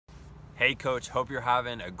Hey coach, hope you're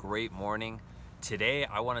having a great morning. Today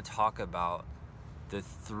I want to talk about the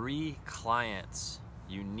 3 clients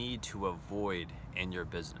you need to avoid in your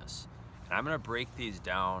business. And I'm going to break these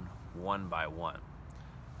down one by one.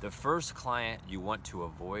 The first client you want to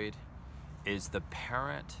avoid is the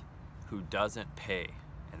parent who doesn't pay,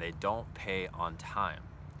 and they don't pay on time.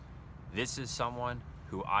 This is someone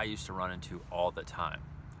who I used to run into all the time.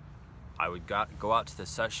 I would go out to the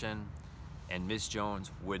session and Miss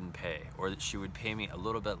Jones wouldn't pay, or that she would pay me a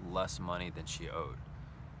little bit less money than she owed.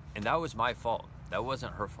 And that was my fault. That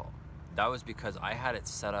wasn't her fault. That was because I had it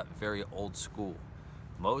set up very old school.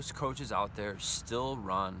 Most coaches out there still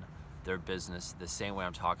run their business the same way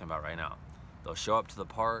I'm talking about right now. They'll show up to the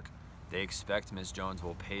park, they expect Miss Jones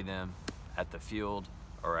will pay them at the field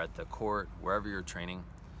or at the court, wherever you're training.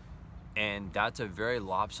 And that's a very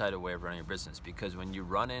lopsided way of running your business, because when you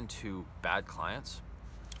run into bad clients,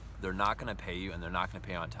 they're not going to pay you, and they're not going to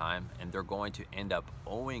pay on time, and they're going to end up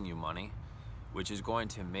owing you money, which is going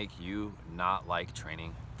to make you not like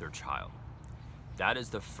training their child. That is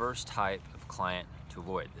the first type of client to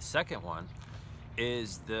avoid. The second one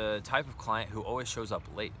is the type of client who always shows up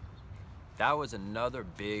late. That was another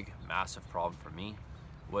big, massive problem for me.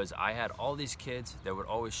 Was I had all these kids that would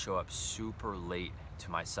always show up super late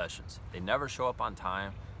to my sessions. They never show up on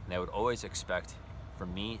time, and they would always expect for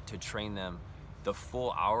me to train them the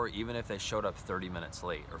full hour, even if they showed up 30 minutes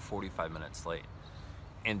late or 45 minutes late.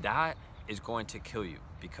 And that is going to kill you,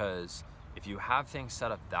 because if you have things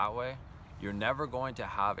set up that way, you're never going to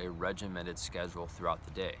have a regimented schedule throughout the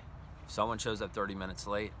day. If someone shows up 30 minutes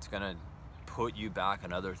late, it's gonna put you back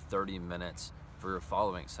another 30 minutes for your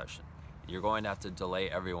following session. You're going to have to delay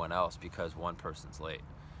everyone else because one person's late.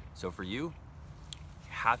 So for you, you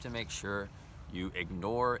have to make sure you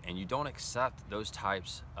ignore and you don't accept those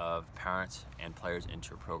types of parents and players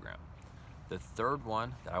into your program. The third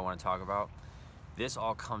one that I want to talk about, this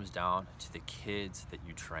all comes down to the kids that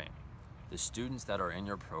you train. The students that are in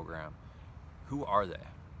your program, who are they?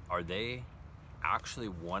 Are they actually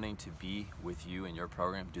wanting to be with you in your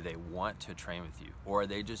program? Do they want to train with you? Or are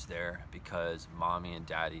they just there because mommy and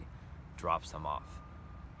daddy drops them off?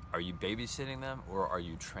 Are you babysitting them, or are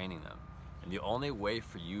you training them? And the only way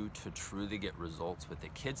for you to truly get results with the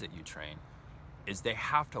kids that you train is they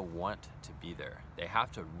have to want to be there. They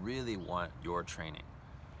have to really want your training.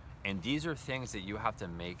 And these are things that you have to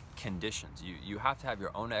make conditions. You have to have your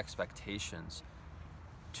own expectations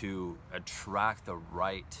to attract the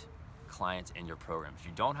right clients in your program. If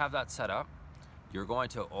you don't have that set up, you're going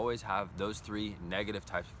to always have those 3 negative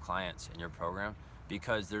types of clients in your program,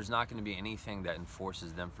 because there's not going to be anything that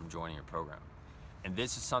enforces them from joining your program. And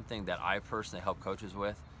this is something that I personally help coaches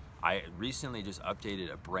with. I recently just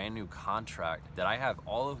updated a brand new contract that I have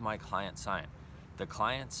all of my clients sign. The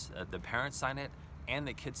clients, the parents sign it, and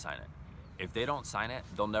the kids sign it. If they don't sign it,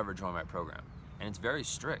 they'll never join my program. And it's very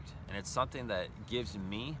strict, and it's something that gives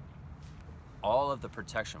me all of the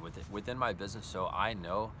protection within my business, so I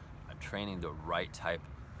know I'm training the right type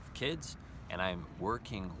of kids, and I'm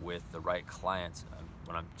working with the right clients.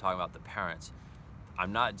 When I'm talking about the parents,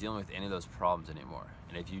 I'm not dealing with any of those problems anymore.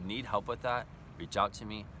 And if you need help with that, reach out to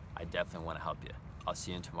me. I definitely want to help you. I'll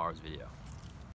see you in tomorrow's video.